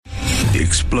The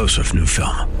explosive new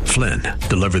film, Flynn,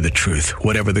 deliver the truth,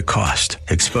 whatever the cost,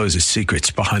 exposes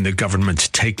secrets behind the government's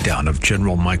takedown of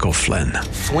General Michael Flynn.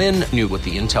 Flynn knew what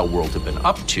the intel world had been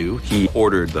up to. He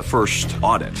ordered the first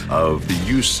audit of the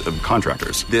use of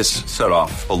contractors. This set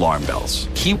off alarm bells.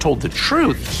 He told the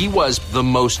truth. He was the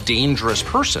most dangerous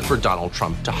person for Donald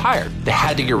Trump to hire. They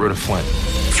had to get rid of Flynn.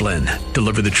 Flynn,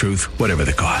 deliver the truth, whatever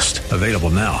the cost. Available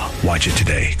now. Watch it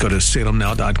today. Go to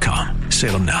salemnow.com.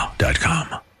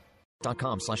 salemnow.com.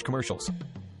 .com/commercials.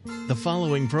 The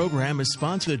following program is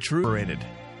sponsored True.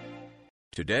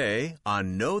 Today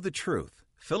on Know the Truth,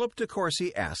 Philip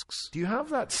DeCourcy asks, do you have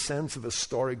that sense of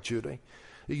historic duty?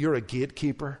 You're a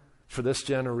gatekeeper for this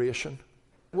generation.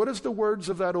 What does the words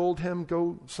of that old hymn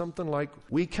go? Something like,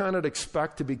 we cannot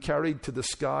expect to be carried to the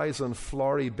skies on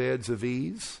flowery beds of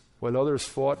ease, while others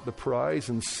fought the prize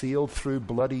and sailed through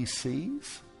bloody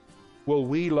seas. Will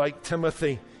we, like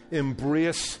Timothy,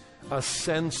 embrace a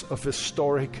sense of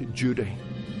historic duty?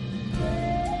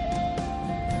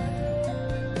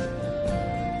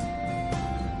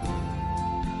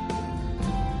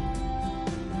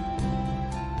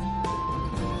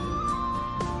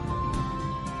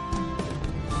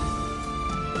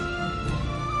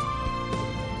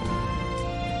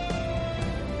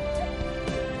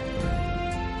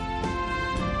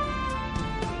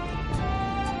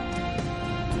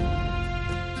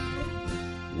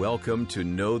 Welcome to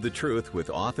Know the Truth with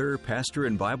author, pastor,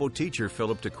 and Bible teacher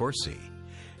Philip DeCourcy.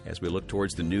 As we look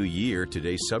towards the new year,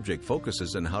 today's subject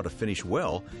focuses on how to finish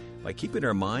well by keeping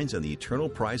our minds on the eternal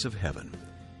prize of heaven.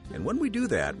 And when we do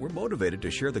that, we're motivated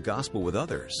to share the gospel with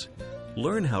others.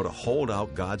 Learn how to hold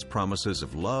out God's promises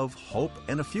of love, hope,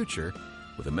 and a future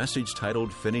with a message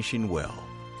titled Finishing Well.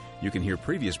 You can hear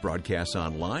previous broadcasts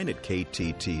online at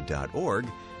ktt.org,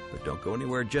 but don't go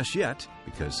anywhere just yet,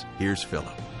 because here's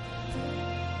Philip.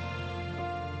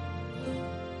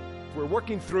 We're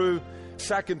working through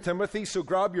 2 Timothy, so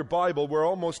grab your Bible. We're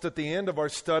almost at the end of our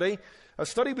study. A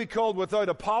study we called Without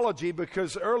Apology,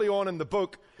 because early on in the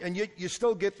book, and you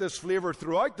still get this flavor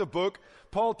throughout the book,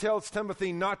 Paul tells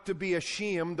Timothy not to be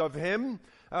ashamed of him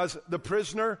as the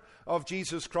prisoner of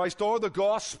Jesus Christ or the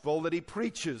gospel that he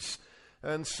preaches.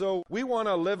 And so we want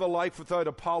to live a life without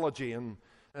apology. And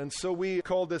so we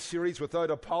call this series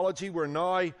Without Apology. We're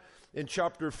now in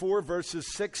chapter 4, verses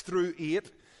 6 through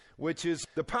 8. Which is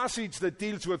the passage that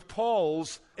deals with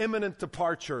Paul's imminent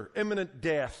departure, imminent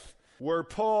death, where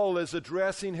Paul is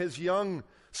addressing his young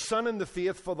son in the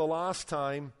faith for the last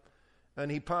time, and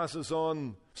he passes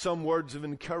on some words of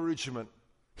encouragement.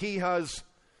 He has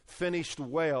finished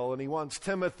well, and he wants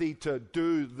Timothy to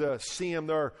do the same.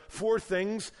 There are 4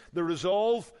 things: the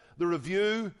resolve, the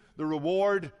review, the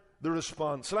reward, the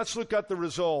response. So let's look at the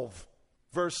resolve.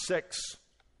 Verse 6.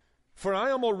 For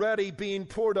I am already being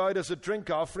poured out as a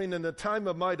drink offering, and the time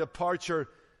of my departure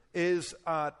is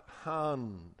at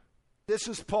hand. This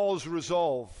is Paul's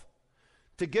resolve,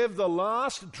 to give the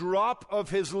last drop of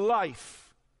his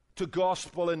life to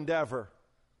gospel endeavor.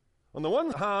 On the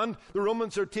one hand, the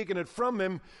Romans are taking it from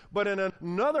him, but in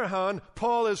another hand,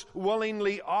 Paul is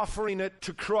willingly offering it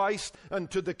to Christ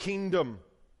and to the kingdom.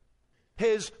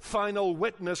 His final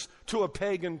witness to a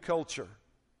pagan culture.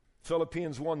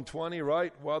 Philippians 1:20,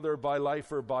 right? Whether by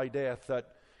life or by death,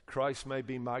 that Christ may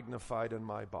be magnified in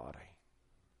my body.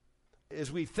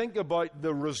 As we think about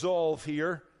the resolve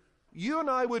here, you and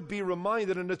I would be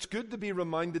reminded, and it's good to be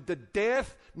reminded, that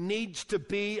death needs to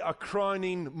be a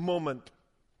crowning moment.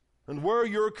 And where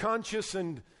you're conscious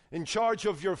and in charge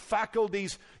of your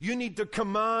faculties, you need to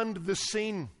command the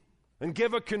scene and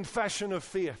give a confession of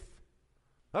faith.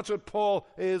 That's what Paul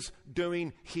is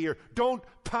doing here. Don't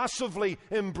passively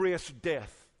embrace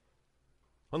death.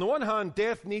 On the one hand,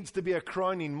 death needs to be a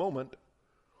crowning moment.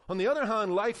 On the other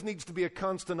hand, life needs to be a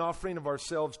constant offering of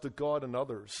ourselves to God and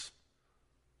others.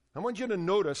 I want you to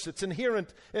notice, it's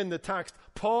inherent in the text,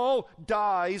 Paul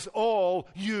dies all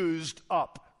used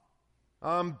up.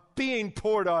 Being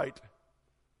poured out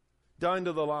down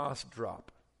to the last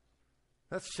drop.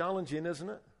 That's challenging, isn't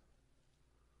it?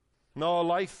 No,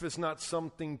 life is not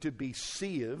something to be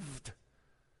saved.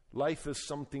 Life is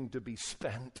something to be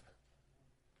spent.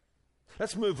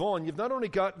 Let's move on. You've not only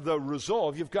got the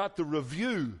resolve, you've got the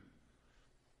review.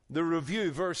 The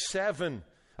review, verse 7.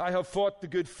 I have fought the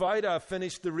good fight, I have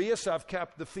finished the race, I have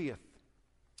kept the faith.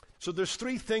 So there's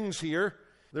 3 things here.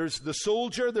 There's the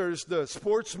soldier, there's the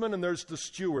sportsman, and there's the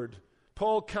steward.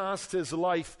 Paul casts his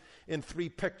life in 3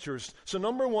 pictures. So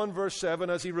number 1, verse 7,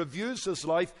 as he reviews his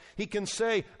life, he can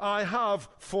say, I have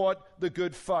fought the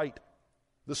good fight.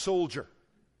 The soldier.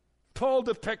 Paul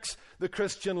depicts the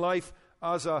Christian life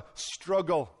as a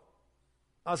struggle.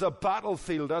 as a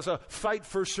battlefield, as a fight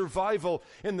for survival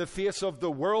in the face of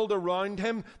the world around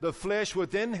him, the flesh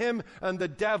within him, and the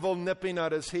devil nipping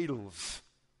at his heels.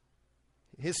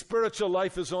 His spiritual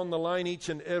life is on the line each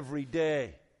and every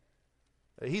day.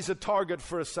 He's a target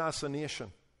for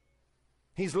assassination.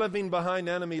 He's living behind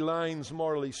enemy lines,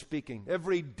 morally speaking.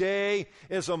 Every day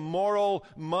is a moral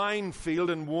minefield,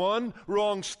 and one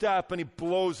wrong step and he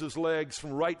blows his legs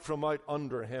from out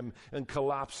under him and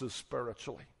collapses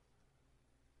spiritually.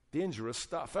 Dangerous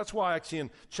stuff. That's why actually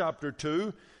in chapter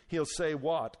 2, he'll say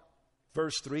what?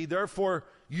 Verse 3, therefore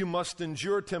you must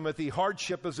endure, Timothy,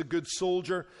 hardship as a good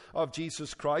soldier of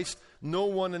Jesus Christ. No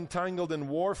one entangled in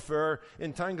warfare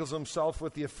entangles himself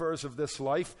with the affairs of this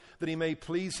life, that he may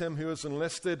please him who is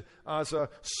enlisted as a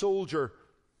soldier.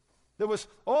 There was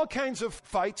all kinds of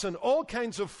fights and all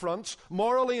kinds of fronts,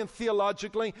 morally and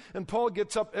theologically, and Paul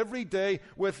gets up every day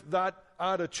with that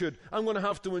attitude. I'm going to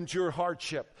have to endure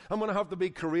hardship. I'm going to have to be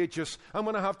courageous. I'm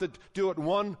going to have to do it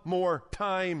one more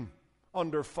time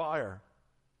under fire.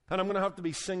 And I'm going to have to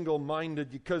be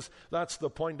single-minded, because that's the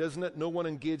point, isn't it? No one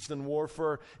engaged in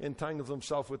warfare entangles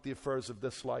himself with the affairs of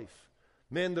this life.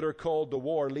 Men that are called to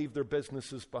war leave their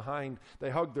businesses behind. They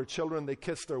hug their children, they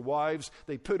kiss their wives,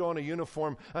 they put on a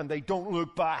uniform, and they don't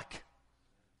look back.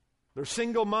 They're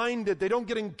single-minded. They don't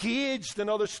get engaged in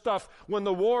other stuff when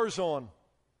the war's on.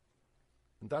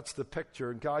 And that's the picture.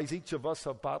 And guys, each of us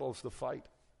have battles to fight.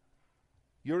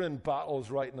 You're in battles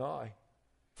right now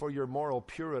for your moral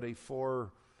purity,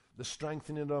 for the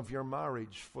strengthening of your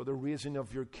marriage, for the raising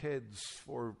of your kids,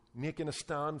 for making a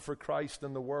stand for Christ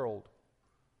in the world.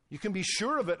 You can be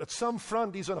sure of it. At some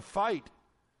front, he's in a fight.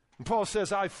 And Paul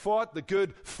says, I fought the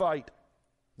good fight,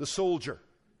 the soldier.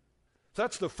 So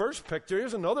that's the first picture.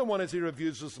 Here's another one as he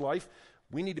reviews his life.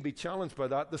 We need to be challenged by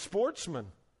that. The sportsman.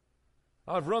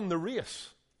 I've run the race.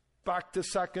 Back to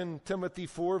 2 Timothy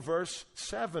 4, verse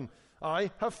 7.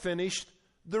 I have finished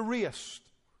the race.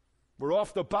 We're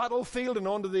off the battlefield and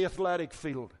onto the athletic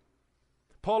field.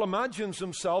 Paul imagines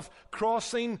himself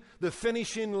crossing the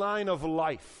finishing line of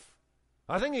life.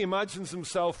 I think he imagines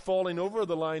himself falling over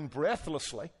the line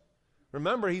breathlessly.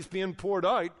 Remember, he's being poured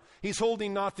out. He's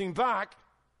holding nothing back.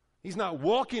 He's not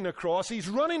walking across, he's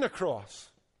running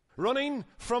across. Running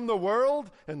from the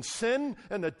world and sin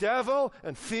and the devil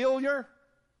and failure.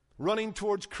 Running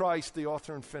towards Christ, the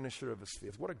author and finisher of his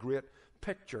faith. What a great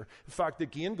picture. In fact,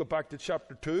 again, go back to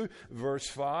chapter 2, verse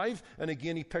 5, and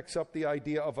again he picks up the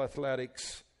idea of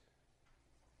athletics.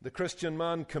 The Christian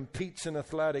man competes in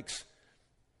athletics.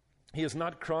 He is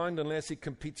not crowned unless he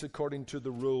competes according to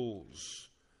the rules.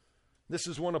 This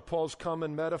is one of Paul's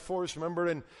common metaphors. Remember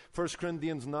in 1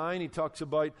 Corinthians 9, he talks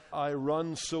about, I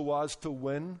run so as to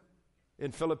win.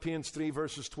 In Philippians 3,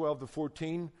 verses 12 to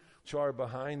 14, which are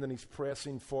behind, and he's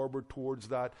pressing forward towards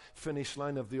that finish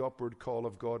line of the upward call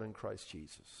of God in Christ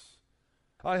Jesus.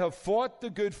 I have fought the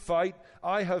good fight.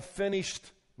 I have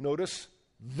finished, notice,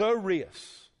 the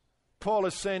race. Paul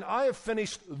is saying, I have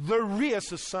finished the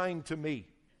race assigned to me.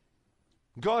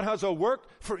 God has a work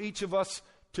for each of us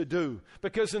to do.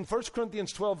 Because in 1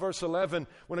 Corinthians 12, verse 11,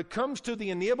 when it comes to the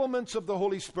enablements of the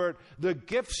Holy Spirit, the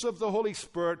gifts of the Holy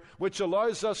Spirit, which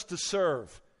allows us to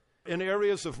serve in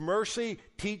areas of mercy,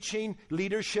 teaching,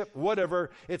 leadership,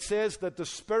 whatever, it says that the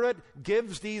Spirit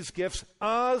gives these gifts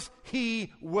as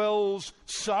He wills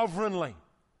sovereignly.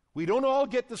 We don't all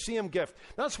get the same gift.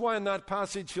 That's why in that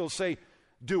passage he'll say,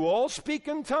 do all speak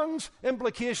in tongues?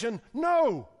 Implication,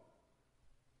 no.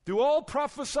 Do all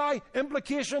prophesy?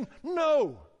 Implication,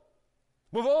 no.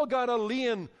 We've all got a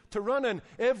lane to run in.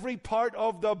 Every part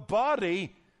of the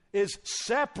body is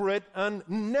separate and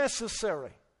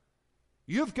necessary.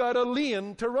 You've got a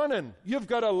lane to run in. You've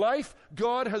got a life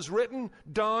God has written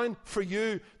down for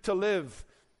you to live.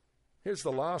 Here's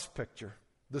the last picture,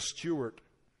 the steward.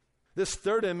 This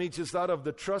third image is that of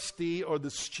the trustee or the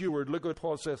steward. Look what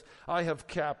Paul says, I have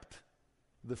kept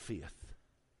the faith.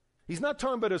 He's not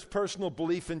talking about his personal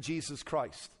belief in Jesus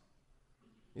Christ.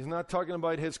 He's not talking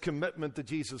about his commitment to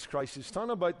Jesus Christ. He's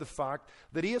talking about the fact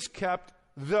that he has kept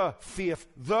the faith,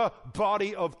 the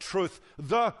body of truth,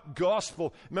 the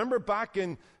gospel. Remember back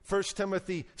in 1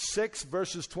 Timothy 6,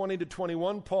 verses 20 to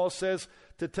 21, Paul says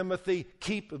to Timothy,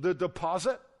 keep the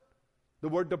deposit. The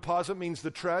word deposit means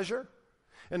the treasure.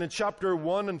 And in chapter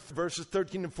 1 and verses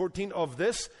 13 and 14 of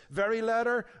this very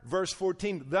letter, verse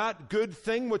 14, that good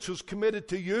thing which was committed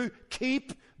to you,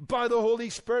 keep by the Holy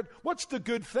Spirit. What's the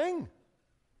good thing?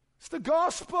 It's the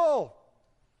gospel.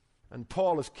 And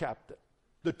Paul has kept it.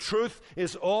 The truth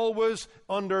is always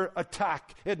under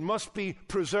attack. It must be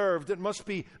preserved. It must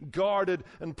be guarded.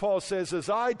 And Paul says, as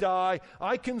I die,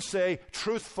 I can say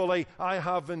truthfully, I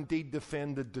have indeed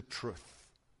defended the truth.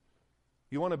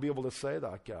 You want to be able to say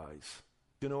that, guys.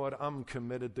 You know what? I'm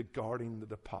committed to guarding the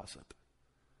deposit.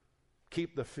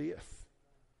 Keep the faith.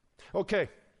 Okay,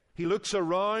 he looks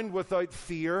around without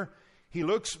fear. He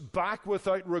looks back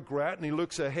without regret, and he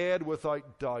looks ahead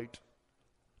without doubt.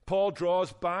 Paul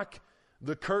draws back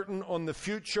the curtain on the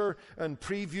future and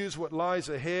previews what lies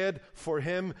ahead for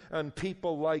him and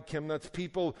people like him. That's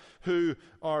people who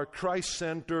are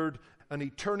Christ-centered and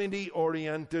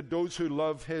eternity-oriented, those who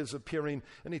love his appearing.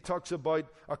 And he talks about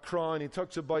a crown. He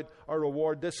talks about a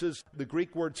reward. This is the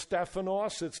Greek word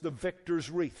Stephanos. It's the victor's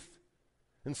wreath.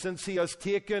 And since he has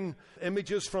taken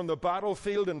images from the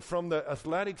battlefield and from the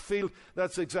athletic field,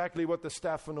 that's exactly what the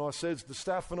Stephanos is. The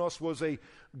Stephanos was a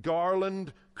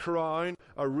garland crown,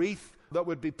 a wreath that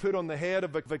would be put on the head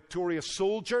of a victorious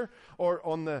soldier or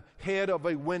on the head of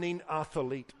a winning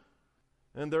athlete.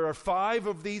 And there are 5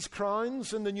 of these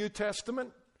crowns in the New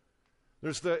Testament.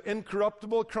 There's the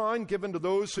incorruptible crown given to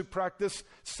those who practice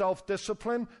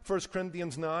self-discipline, 1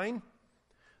 Corinthians 9.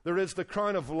 There is the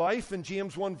crown of life in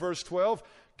James 1 verse 12,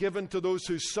 given to those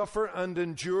who suffer and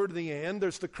endure to the end.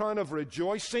 There's the crown of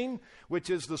rejoicing, which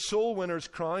is the soul winner's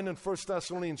crown in 1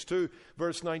 Thessalonians 2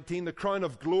 verse 19. The crown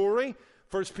of glory,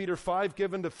 1 Peter 5,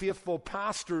 given to faithful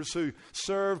pastors who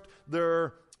served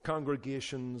their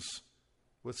congregations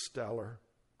with stellar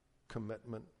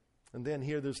commitment. And then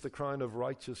here there's the crown of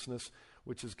righteousness,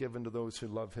 which is given to those who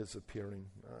love his appearing.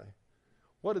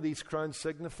 What do these crowns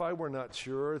signify? We're not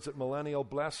sure. Is it millennial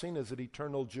blessing? Is it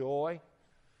eternal joy?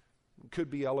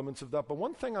 Could be elements of that. But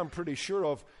one thing I'm pretty sure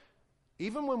of,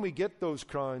 even when we get those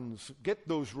crowns, get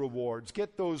those rewards,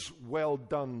 get those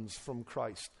well-dones from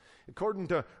Christ, according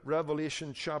to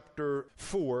Revelation chapter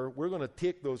 4, we're going to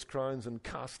take those crowns and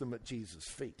cast them at Jesus'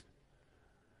 feet.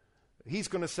 He's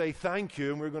going to say thank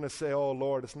you, and we're going to say, oh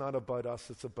Lord, it's not about us,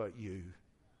 it's about you.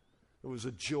 It was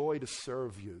a joy to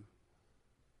serve you.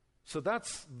 So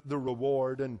that's the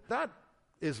reward, and that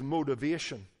is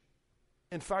motivation.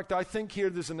 In fact, I think here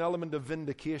there's an element of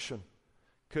vindication,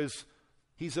 because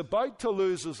he's about to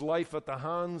lose his life at the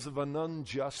hands of an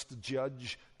unjust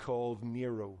judge called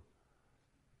Nero.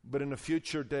 But in a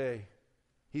future day,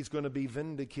 he's going to be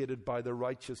vindicated by the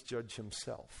righteous judge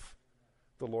himself,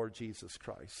 the Lord Jesus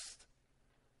Christ.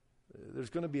 There's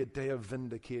going to be a day of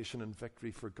vindication and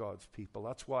victory for God's people.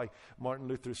 That's why Martin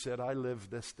Luther said, I live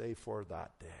this day for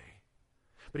that day.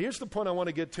 But here's the point I want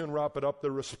to get to and wrap it up,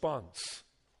 the response.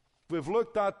 We've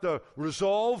looked at the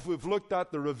resolve, we've looked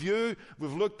at the review,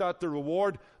 we've looked at the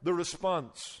reward, the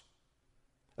response.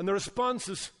 And the response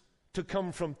is to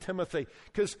come from Timothy,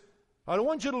 because I don't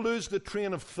want you to lose the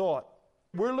train of thought.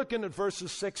 We're looking at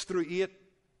verses 6 through 8,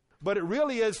 but it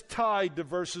really is tied to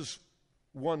verses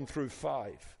 1 through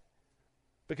 5.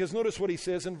 Because notice what he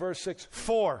says in verse 6.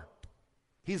 For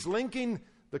he's linking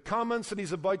the comments that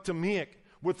he's about to make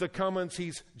with the comments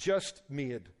he's just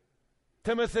made.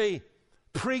 Timothy,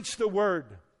 preach the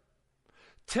word.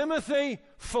 Timothy,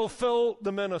 fulfill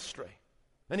the ministry.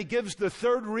 And he gives the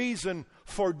third reason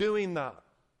for doing that.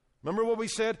 Remember what we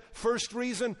said? First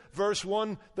reason, verse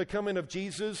 1, the coming of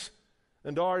Jesus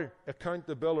and our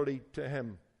accountability to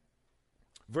him.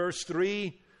 Verse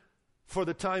 3, for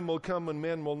the time will come when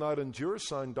men will not endure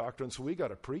sound doctrine, so we got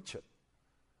to preach it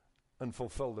and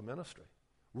fulfill the ministry.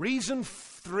 Reason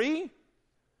 3,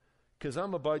 because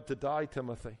I'm about to die,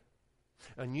 Timothy,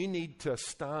 and you need to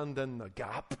stand in the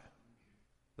gap.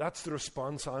 That's the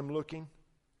response I'm looking.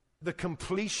 The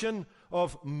completion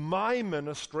of my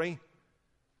ministry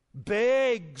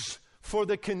begs for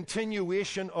the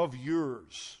continuation of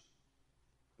yours.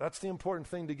 That's the important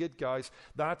thing to get, guys.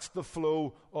 That's the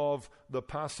flow of the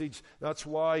passage. That's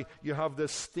why you have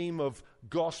this theme of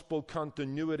gospel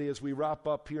continuity as we wrap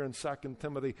up here in 2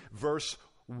 Timothy, verse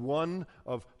 1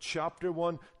 of chapter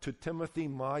 1, to Timothy,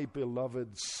 my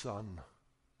beloved son.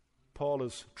 Paul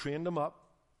has trained him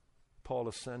up. Paul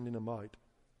is sending him out.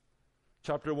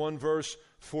 Chapter 1, verse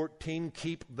 14,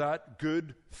 keep that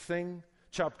good thing.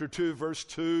 Chapter 2, verse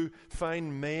 2,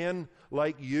 find men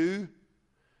like you,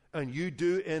 and you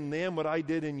do in them what I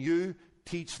did in you.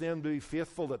 Teach them to be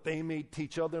faithful, that they may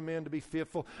teach other men to be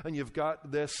faithful. And you've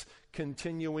got this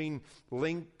continuing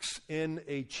links in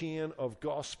a chain of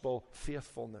gospel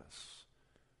faithfulness.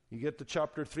 You get to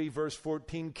chapter 3, verse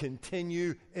 14,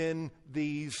 continue in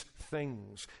these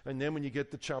things. And then when you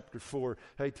get to chapter 4,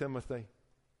 hey, Timothy,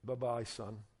 bye-bye,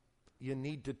 son. You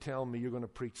need to tell me you're going to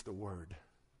preach the word.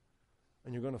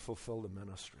 And you're going to fulfill the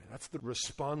ministry. That's the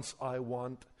response I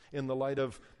want in the light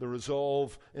of the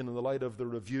resolve, in the light of the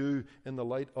review, in the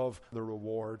light of the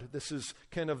reward. This is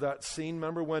kind of that scene.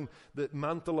 Remember when the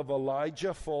mantle of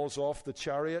Elijah falls off the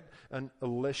chariot and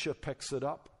Elisha picks it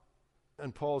up?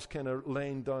 And Paul's kind of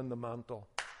laying down the mantle.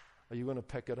 Are you going to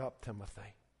pick it up,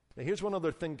 Timothy? Now, here's one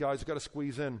other thing, guys, I've got to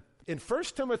squeeze in. In 1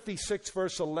 Timothy 6,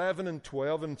 verse 11 and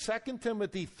 12, and 2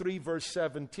 Timothy 3, verse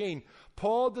 17,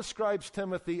 Paul describes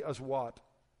Timothy as what?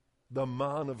 The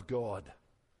man of God.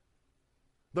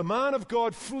 The man of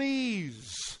God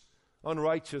flees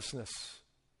unrighteousness.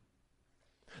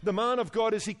 The man of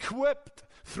God is equipped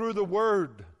through the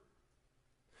Word.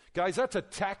 Guys, that's a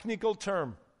technical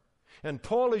term. And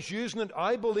Paul is using it,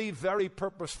 I believe, very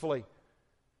purposefully.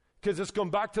 Because it's gone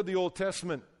back to the Old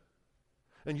Testament.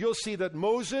 And you'll see that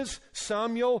Moses,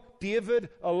 Samuel, David,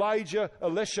 Elijah,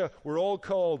 Elisha were all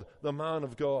called the man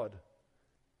of God.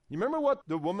 You remember what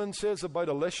the woman says about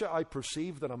Elisha? I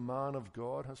perceive that a man of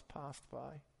God has passed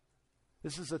by.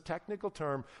 This is a technical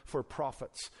term for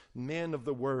prophets, men of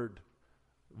the Word,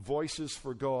 voices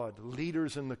for God,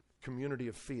 leaders in the community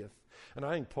of faith. And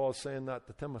I think Paul's saying that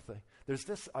to Timothy. There's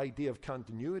this idea of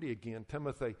continuity again.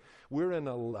 Timothy, we're in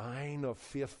a line of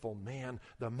faithful men,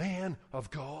 the man of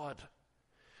God.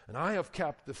 And I have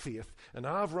kept the faith, and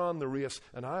I've run the race,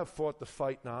 and I have fought the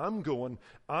fight. Now I'm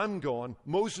gone,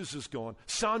 Moses is gone,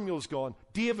 Samuel's gone,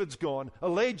 David's gone,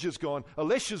 Elijah's gone,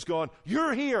 Elisha's gone.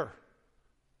 You're here.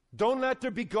 Don't let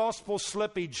there be gospel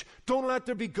slippage. Don't let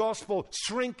there be gospel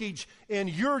shrinkage in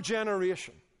your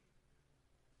generation.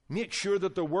 Make sure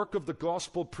that the work of the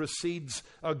gospel proceeds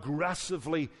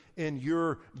aggressively in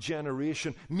your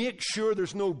generation. Make sure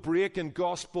there's no break in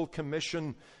gospel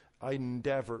commission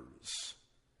endeavors.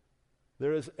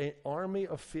 There is an army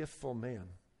of faithful men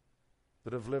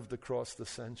that have lived across the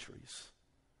centuries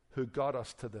who got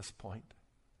us to this point,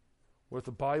 with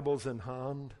the Bibles in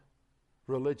hand,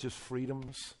 religious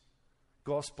freedoms,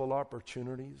 gospel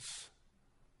opportunities.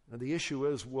 And the issue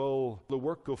is, will the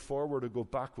work go forward or go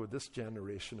backward this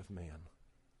generation of men?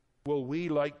 Will we,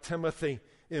 like Timothy,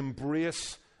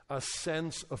 embrace a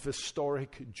sense of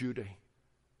historic duty?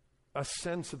 A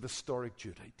sense of historic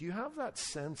duty. Do you have that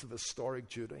sense of historic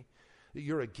duty? That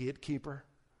you're a gatekeeper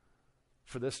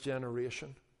for this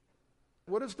generation?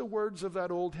 What does the words of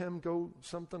that old hymn go?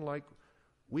 Something like,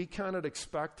 we cannot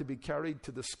expect to be carried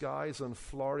to the skies on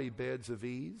flowery beds of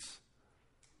ease,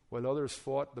 while others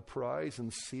fought the prize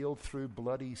and sailed through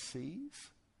bloody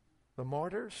seas. The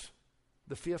martyrs,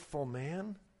 the faithful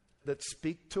men that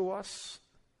speak to us.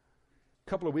 A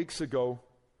couple of weeks ago,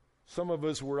 some of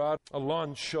us were at a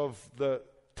launch of the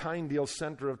Tyndale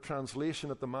Center of Translation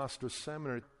at the Master's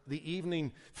Seminary. The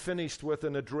evening finished with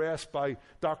an address by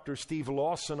Dr. Steve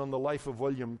Lawson on the life of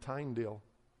William Tyndale.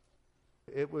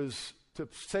 It was, to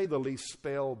say the least,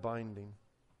 spellbinding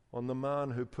on the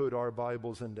man who put our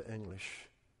Bibles into English.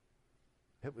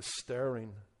 It was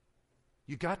stirring.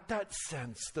 You got that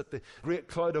sense that the great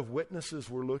cloud of witnesses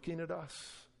were looking at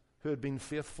us, who had been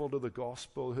faithful to the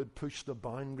gospel, who had pushed the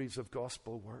boundaries of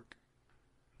gospel work.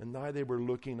 And now they were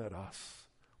looking at us.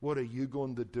 What are you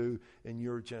going to do in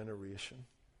your generation?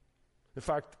 In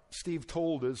fact, Steve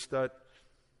told us that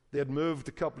they had moved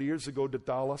a couple of years ago to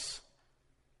Dallas.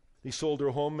 He sold their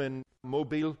home in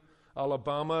Mobile,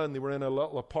 Alabama, and they were in a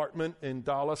little apartment in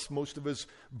Dallas. Most of his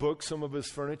books, some of his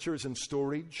furniture is in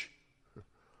storage.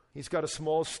 He's got a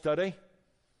small study.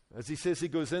 As he says, he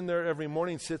goes in there every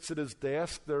morning, sits at his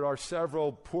desk. There are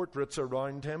several portraits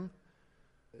around him.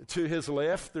 To his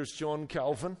left, there's John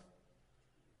Calvin.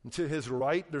 And to his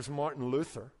right, there's Martin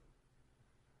Luther.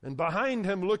 And behind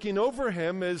him, looking over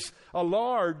him, is a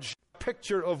large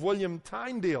picture of William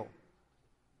Tyndale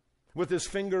with his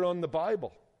finger on the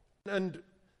Bible. And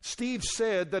Steve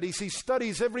said that he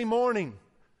studies every morning.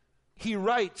 He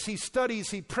writes, he studies,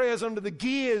 he prays under the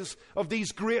gaze of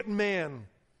these great men,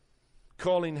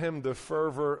 calling him to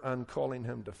fervor and calling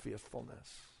him to faithfulness.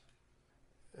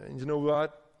 And you know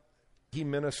what? He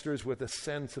ministers with a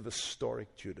sense of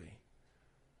historic duty.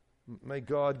 May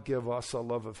God give us a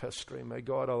love of history. May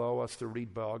God allow us to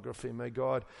read biography. May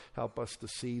God help us to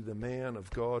see the men of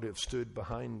God who have stood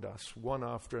behind us, one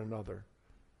after another,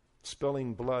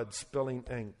 spilling blood, spilling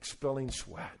ink, spilling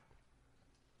sweat,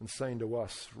 and saying to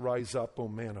us, rise up, O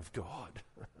men of God,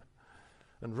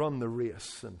 and run the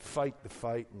race, and fight the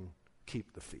fight, and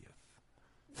keep the faith.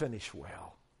 Finish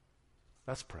well.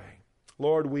 Let's pray.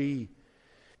 Lord, we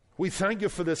thank you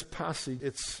for this passage.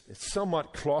 It's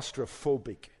somewhat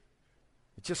claustrophobic.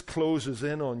 It just closes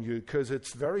in on you because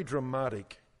it's very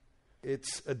dramatic.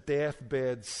 It's a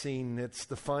deathbed scene. It's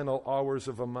the final hours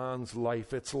of a man's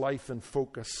life. It's life in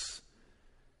focus.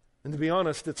 And to be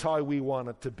honest, it's how we want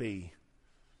it to be.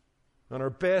 On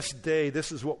our best day,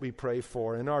 this is what we pray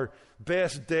for. In our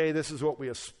best day, this is what we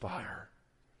aspire.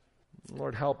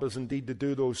 Lord, help us indeed to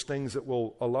do those things that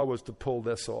will allow us to pull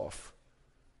this off.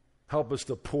 Help us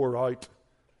to pour out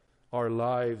our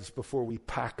lives before we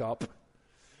pack up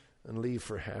and leave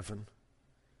for heaven.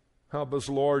 Help us,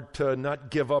 Lord, to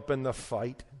not give up in the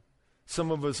fight.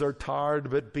 Some of us are tired, a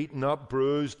bit beaten up,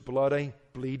 bruised, bloody,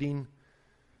 bleeding.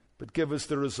 But give us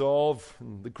the resolve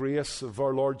and the grace of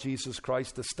our Lord Jesus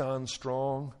Christ to stand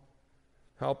strong.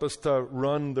 Help us to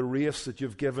run the race that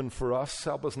you've given for us.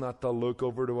 Help us not to look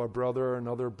over to our brother or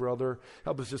another brother.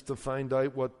 Help us just to find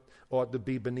out what ought to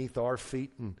be beneath our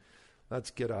feet, and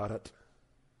let's get at it.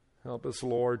 Help us,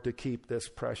 Lord, to keep this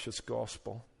precious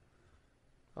gospel.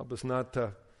 Help us not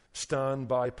to stand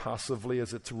by passively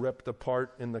as it's ripped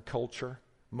apart in the culture,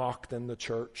 mocked in the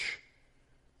church.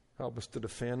 Help us to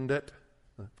defend it,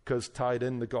 because tied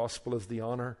in the gospel is the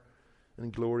honor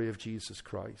and glory of Jesus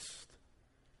Christ.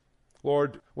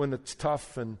 Lord, when it's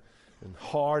tough and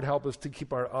hard, help us to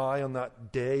keep our eye on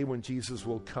that day when Jesus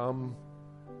will come,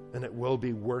 and it will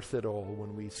be worth it all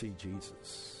when we see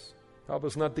Jesus. Help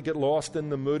us not to get lost in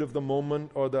the mood of the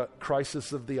moment or the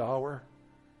crisis of the hour.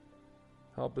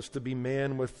 Help us to be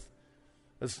men with,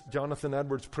 as Jonathan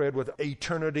Edwards prayed, with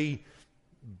eternity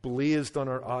blazed on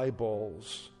our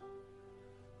eyeballs.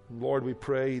 And Lord, we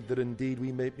pray that indeed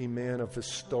we may be men of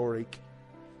historic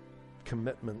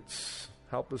commitments.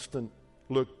 Help us to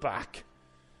look back,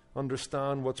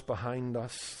 understand what's behind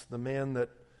us, the men that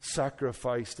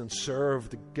sacrificed and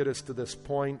served to get us to this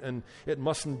point, and it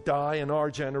mustn't die in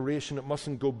our generation. It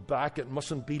mustn't go back. It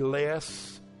mustn't be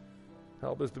less.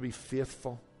 Help us to be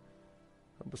faithful.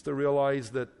 Help us to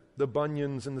realize that the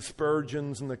Bunyans and the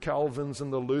Spurgeons and the Calvins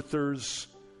and the Luthers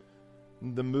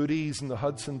and the Moody's and the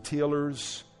Hudson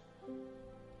Taylors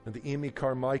and the Amy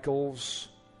Carmichaels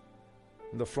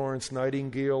and the Florence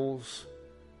Nightingales,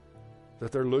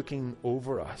 that they're looking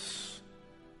over us.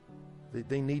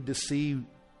 They need to see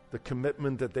the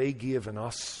commitment that they gave in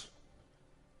us.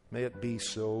 May it be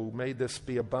so. May this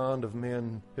be a band of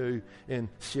men who in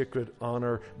sacred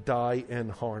honor die in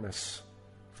harness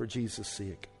for Jesus'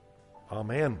 sake.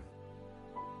 Amen.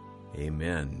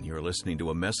 Amen. You're listening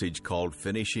to a message called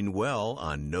Finishing Well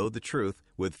on Know the Truth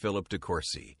with Philip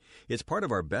DeCourcy. It's part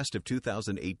of our Best of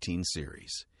 2018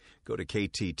 series. Go to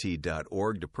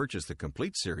ktt.org to purchase the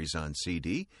complete series on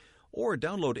CD or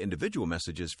download individual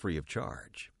messages free of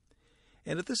charge.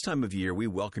 And at this time of year, we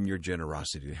welcome your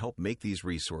generosity to help make these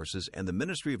resources and the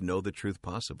ministry of Know the Truth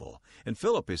possible. And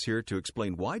Philip is here to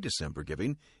explain why December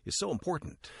giving is so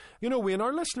important. You know, Wayne,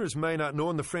 our listeners may not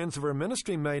know, and the friends of our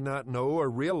ministry may not know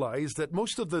or realize that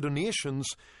most of the donations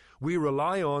we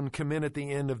rely on come in at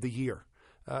the end of the year.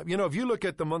 If you look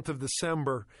at the month of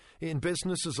December in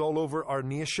businesses all over our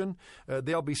nation,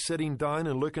 they'll be sitting down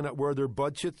and looking at where their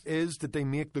budget is, that they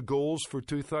make the goals for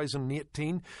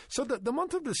 2018. So that the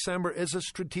month of December is a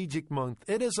strategic month.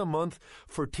 It is a month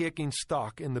for taking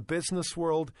stock in the business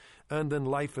world and in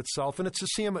life itself. And it's the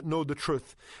same at Know the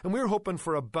Truth. And we're hoping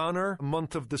for a banner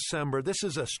month of December. This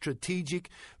is a strategic,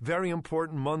 very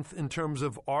important month in terms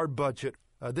of our budget.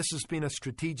 This has been a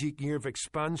strategic year of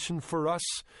expansion for us.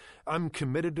 I'm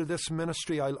committed to this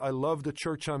ministry. I love the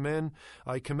church I'm in.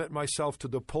 I commit myself to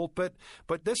the pulpit.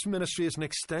 But this ministry is an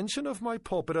extension of my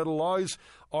pulpit. It allows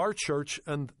our church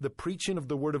and the preaching of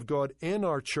the Word of God in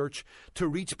our church to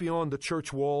reach beyond the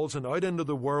church walls and out into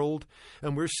the world.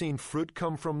 And we're seeing fruit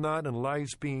come from that and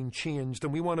lives being changed.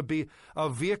 And we want to be a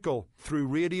vehicle through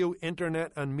radio,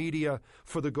 internet, and media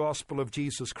for the gospel of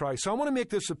Jesus Christ. So I want to make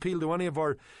this appeal to any of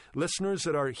our listeners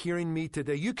that are hearing me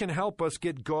today. You can help us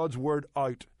get God's Word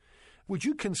out. Would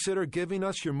you consider giving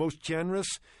us your most generous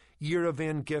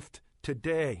year-of-end gift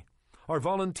today? Our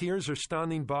volunteers are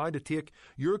standing by to take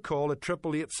your call at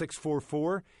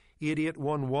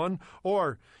 888-644-8811,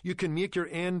 or you can make your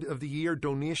end-of-the-year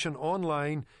donation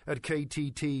online at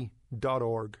ktt.org.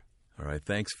 All right,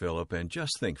 thanks, Philip. And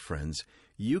just think, friends,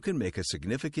 you can make a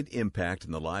significant impact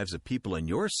in the lives of people in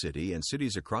your city and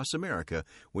cities across America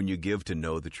when you give to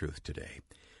Know the Truth today.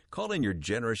 Call in your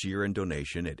generous year-end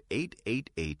donation at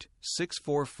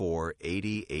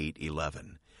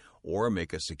 888-644-8811, or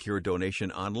make a secure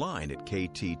donation online at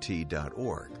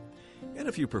ktt.org. And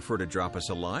if you prefer to drop us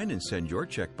a line and send your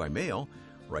check by mail,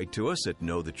 write to us at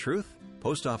Know the Truth,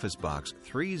 Post Office Box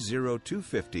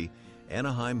 30250,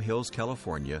 Anaheim Hills,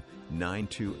 California,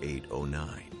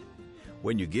 92809.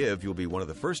 When you give, you'll be one of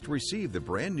the first to receive the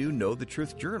brand new Know the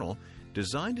Truth Journal,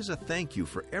 designed as a thank you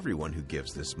for everyone who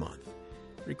gives this month.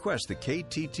 Request the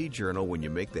KTT Journal when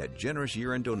you make that generous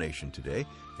year-end donation today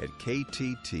at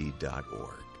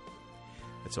ktt.org.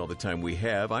 That's all the time we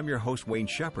have. I'm your host, Wayne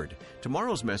Shepherd.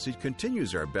 Tomorrow's message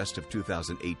continues our Best of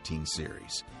 2018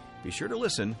 series. Be sure to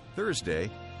listen Thursday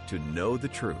to Know the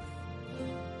Truth.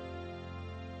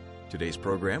 Today's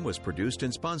program was produced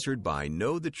and sponsored by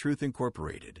Know the Truth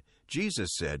Incorporated. Jesus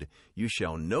said, "You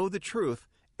shall know the truth,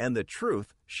 and the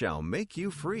truth shall make you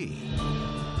free.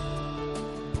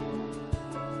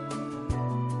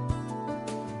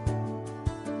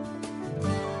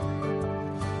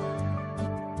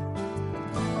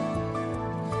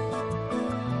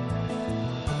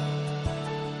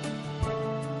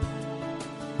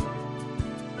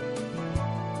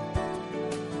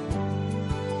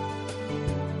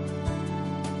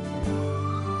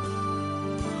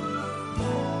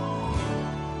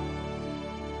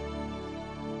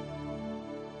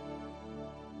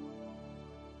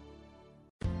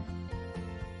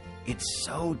 It's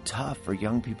so tough for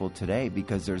young people today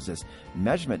because there's this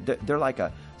measurement. They're like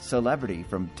a celebrity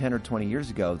from 10 or 20 years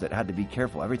ago that had to be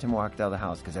careful every time I walked out of the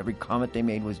house because every comment they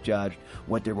made was judged,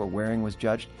 what they were wearing was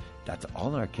judged. That's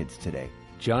all our kids today.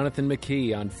 Jonathan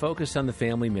McKee on Focus on the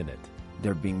Family Minute.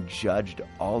 They're being judged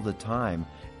all the time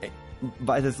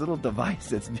by this little device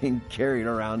that's being carried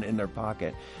around in their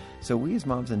pocket. So we as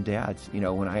moms and dads,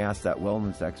 when I asked that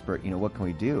wellness expert, what can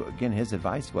we do? Again, his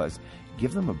advice was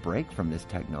give them a break from this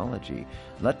technology.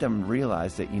 Let them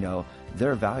realize that,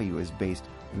 their value is based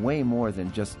way more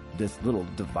than just this little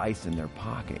device in their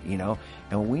pocket,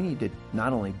 And we need to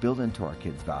not only build into our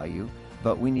kids' value,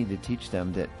 but we need to teach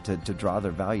them that to draw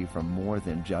their value from more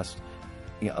than just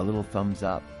a little thumbs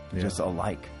up, just a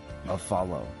like, a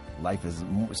follow. Life is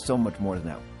so much more than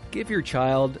that. Give your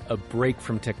child a break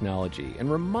from technology and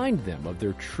remind them of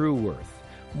their true worth.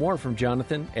 More from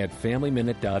Jonathan at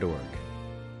FamilyMinute.org.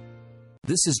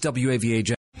 This is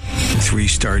WAVA.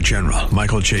 3-star General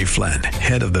Michael J. Flynn,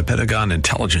 head of the Pentagon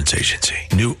Intelligence Agency,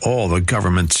 knew all the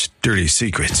government's dirty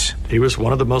secrets. He was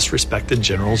one of the most respected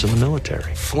generals in the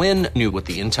military. Flynn knew what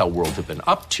the intel world had been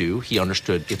up to. He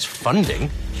understood its funding.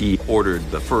 He ordered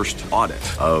the first audit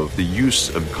of the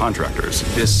use of contractors.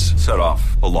 This set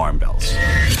off alarm bells.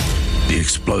 The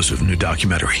explosive new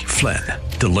documentary, Flynn,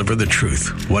 Deliver the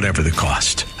Truth, Whatever the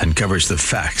Cost, uncovers the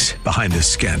facts behind this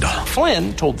scandal.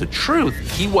 Flynn told the truth.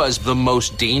 He was the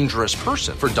most dangerous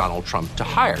person for Donald Trump to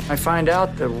hire. I find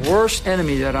out the worst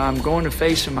enemy that I'm going to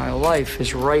face in my life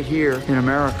is right here in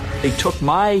America. They took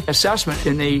my assessment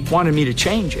and they wanted me to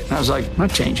change it. And I was like, I'm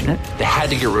not changing it. They had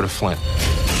to get rid of Flynn.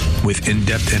 With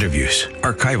in-depth interviews,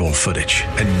 archival footage,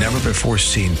 and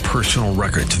never-before-seen personal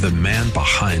records of the man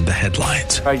behind the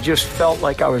headlines. I just felt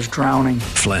like I was drowning.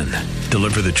 Flynn,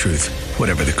 Deliver the Truth,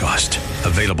 Whatever the Cost.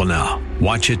 Available now.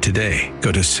 Watch it today.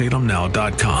 Go to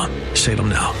salemnow.com.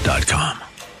 salemnow.com.